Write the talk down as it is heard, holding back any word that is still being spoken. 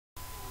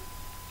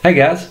Hey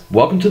guys,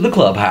 welcome to the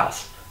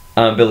clubhouse.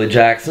 I'm Billy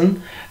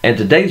Jackson, and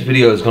today's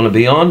video is going to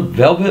be on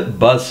Velvet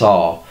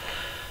Buzzsaw.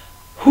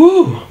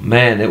 Whew,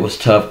 man, it was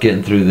tough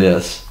getting through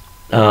this.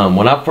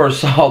 When I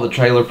first saw the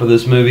trailer for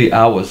this movie,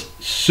 I was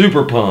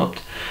super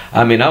pumped.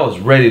 I mean, I was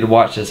ready to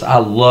watch this. I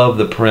love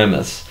the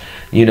premise.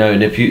 You know,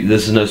 and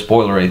this is no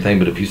spoiler or anything,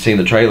 but if you've seen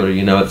the trailer,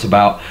 you know it's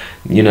about,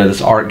 you know,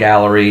 this art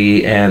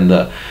gallery, and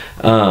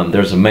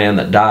there's a man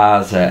that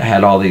dies that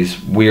had all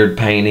these weird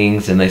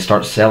paintings, and they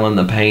start selling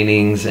the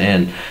paintings,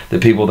 and the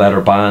people that are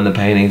buying the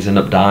paintings end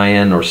up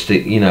dying, or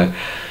you know.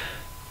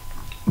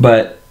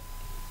 But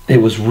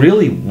it was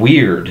really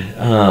weird.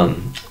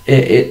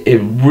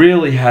 It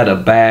really had a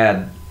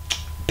bad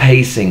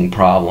pacing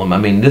problem. I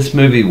mean, this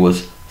movie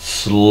was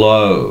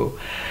slow.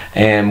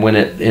 And when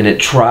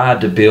it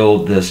tried to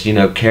build this, you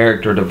know,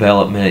 character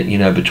development, you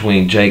know,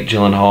 between Jake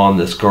Gyllenhaal and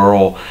this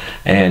girl,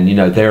 and you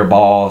know, their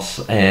boss,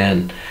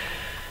 and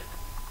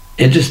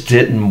it just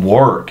didn't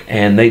work.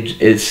 And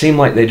it seemed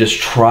like they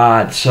just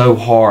tried so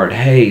hard.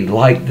 Hey,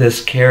 like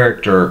this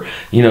character,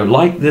 you know,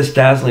 like this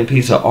dazzling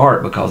piece of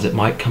art, because it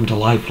might come to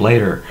life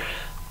later,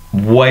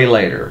 way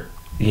later.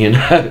 You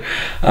know,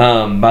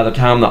 by the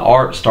time the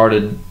art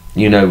started,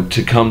 you know,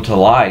 to come to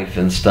life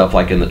and stuff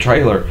like in the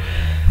trailer,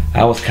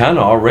 I was kind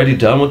of already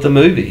done with the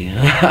movie.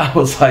 I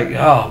was like,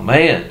 oh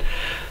man.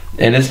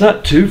 And it's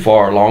not too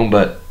far along,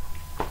 but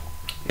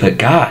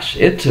gosh,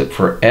 it took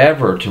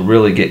forever to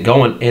really get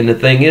going. And the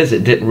thing is,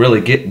 it didn't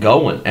really get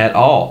going at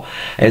all.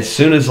 As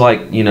soon as,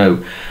 like, you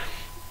know,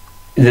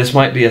 this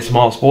might be a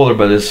small spoiler,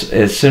 but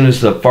as soon as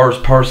the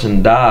first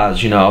person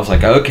dies, you know, I was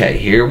like, okay,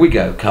 here we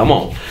go. Come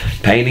on.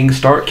 Paintings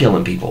start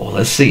killing people.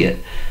 Let's see it.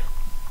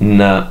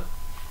 No.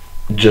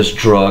 Just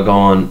drug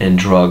on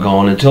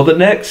until the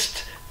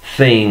next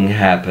thing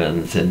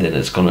happens, and then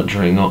it's gonna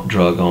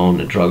drug on,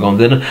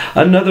 then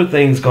another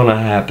thing's gonna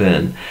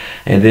happen,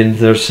 and then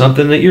there's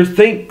something that you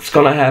think's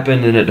gonna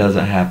happen and it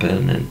doesn't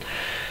happen. And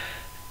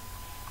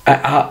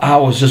I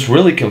was just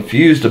really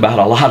confused about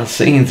a lot of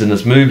scenes in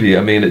this movie.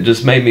 I mean, it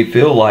just made me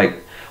feel like,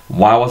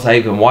 why was I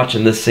even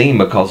watching this scene?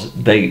 Because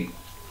they,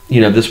 you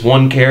know, this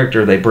one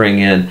character they bring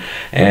in,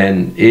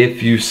 and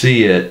if you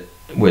see it,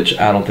 which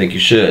I don't think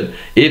you should,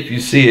 if you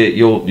see it,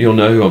 you'll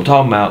know who I'm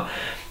talking about.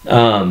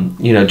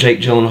 You know, Jake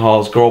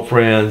Gyllenhaal's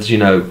girlfriend's, you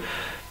know,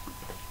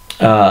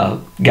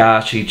 guy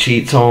she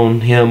cheats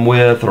on him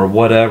with, or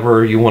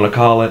whatever you want to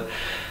call it.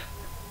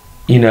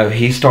 You know,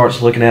 he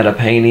starts looking at a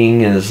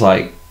painting and is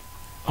like,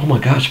 oh my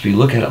gosh, if you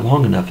look at it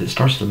long enough, it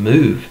starts to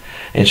move.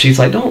 And she's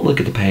like, don't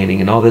look at the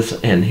painting and all this.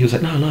 And he was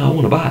like, no, I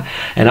want to buy it.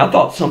 And I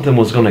thought something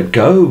was going to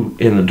go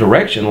in the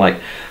direction like,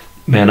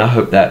 man, I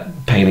hope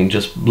that painting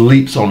just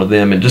leaps onto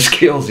them and just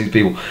kills these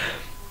people.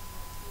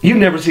 You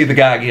never see the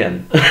guy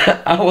again.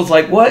 I was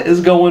like, what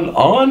is going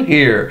on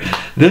here?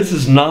 This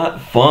is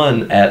not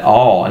fun at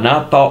all. And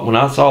I thought, when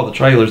I saw the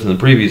trailers and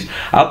the previews,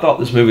 I thought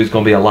this movie was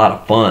going to be a lot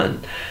of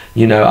fun.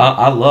 You know,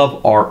 I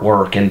love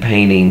artwork and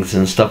paintings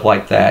and stuff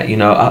like that. You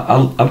know,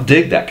 I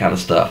dig that kind of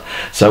stuff.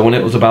 So when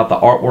it was about the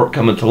artwork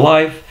coming to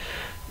life,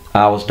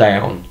 I was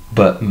down.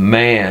 But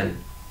man,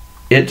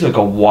 it took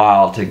a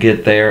while to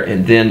get there.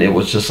 And then it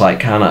was just like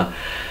kind of,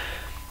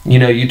 you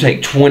know, you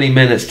take 20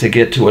 minutes to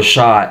get to a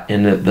shot,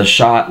 and the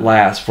shot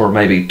lasts for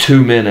maybe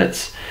 2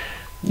 minutes,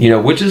 you know,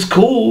 which is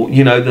cool.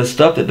 You know, the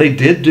stuff that they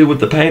did do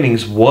with the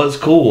paintings was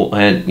cool,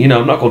 and you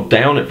know, I'm not going to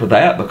down it for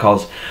that,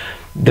 because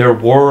there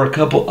were a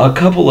couple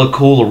of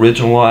cool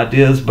original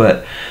ideas,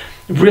 but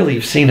really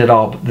you've seen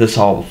this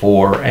all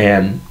before.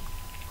 And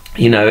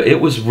you know, it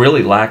was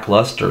really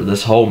lackluster,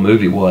 this whole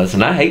movie was.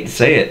 And I hate to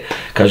say it,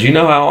 because you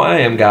know how I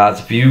am, guys.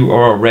 If you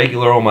are a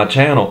regular on my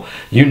channel,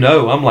 you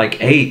know I'm like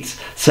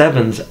 8s,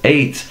 7s,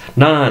 8s,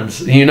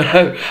 9s. You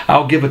know,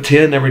 I'll give a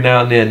 10 every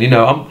now and then. You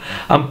know,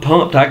 I'm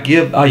pumped.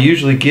 I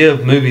usually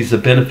give movies the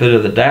benefit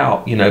of the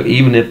doubt, you know,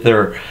 even if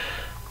they're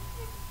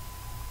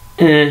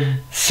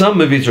some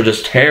movies are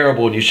just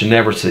terrible and you should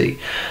never see,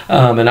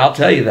 and I'll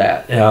tell you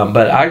that.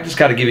 But I just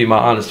got to give you my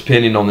honest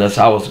opinion on this.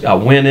 I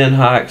went in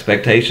high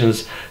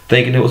expectations,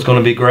 thinking it was going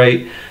to be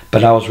great,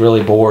 but I was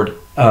really bored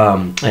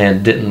and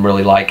didn't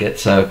really like it.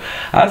 So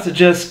I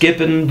suggest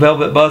skipping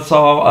Velvet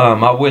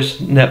Buzzsaw. I wish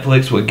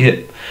Netflix would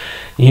get,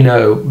 you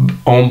know,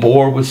 on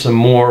board with some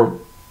more,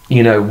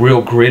 you know,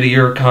 real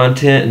grittier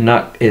content, and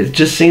not, it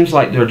just seems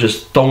like they're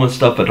just throwing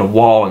stuff at the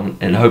wall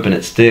and hoping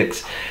it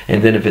sticks,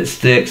 and then if it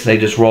sticks, they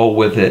just roll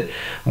with it,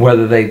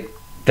 whether they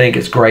think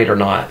it's great or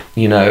not,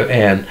 you know.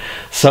 And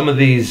some of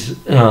these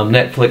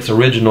Netflix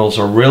originals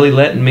are really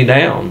letting me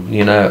down,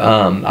 you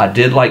know. I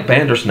did like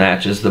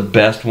Bandersnatch, is the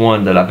best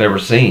one that I've ever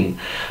seen,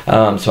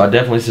 so I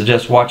definitely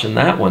suggest watching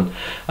that one.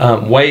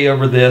 Way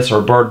Over This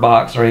or Bird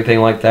Box or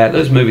anything like that,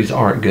 those movies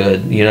aren't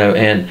good, you know.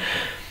 And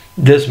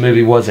this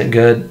movie wasn't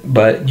good,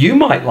 but you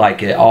might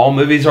like it. All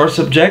movies are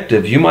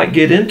subjective. You might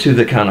get into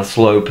the kind of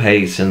slow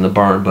pace and the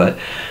burn, but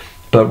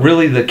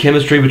really the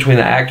chemistry between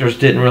the actors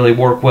didn't really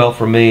work well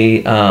for me.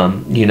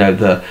 You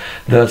know,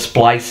 the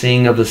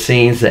splicing of the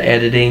scenes, the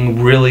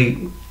editing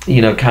really,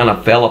 you know, kind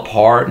of fell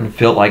apart and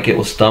felt like it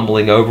was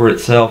stumbling over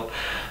itself.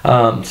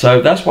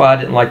 So that's why I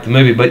didn't like the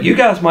movie. But you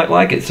guys might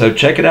like it, so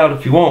check it out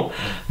if you want.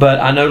 But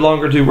I no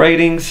longer do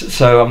ratings,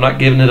 so I'm not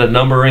giving it a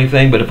number or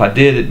anything. But if I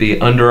did, it'd be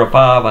under a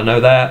 5. I know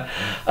that.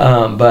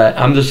 But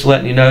I'm just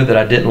letting you know that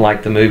I didn't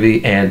like the movie,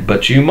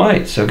 but you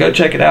might. So go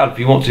check it out if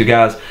you want to,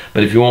 guys.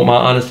 But if you want my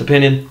honest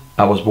opinion,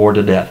 I was bored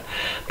to death.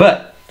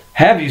 But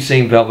have you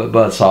seen Velvet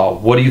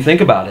Buzzsaw? What do you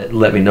think about it?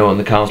 Let me know in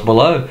the comments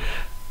below.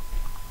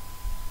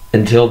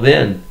 Until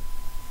then,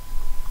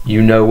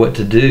 you know what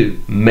to do.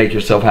 Make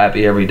yourself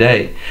happy every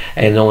day.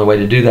 And the only way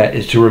to do that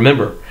is to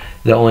remember,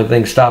 the only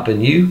thing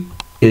stopping you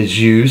is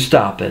you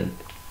stopping.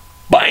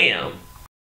 Bam!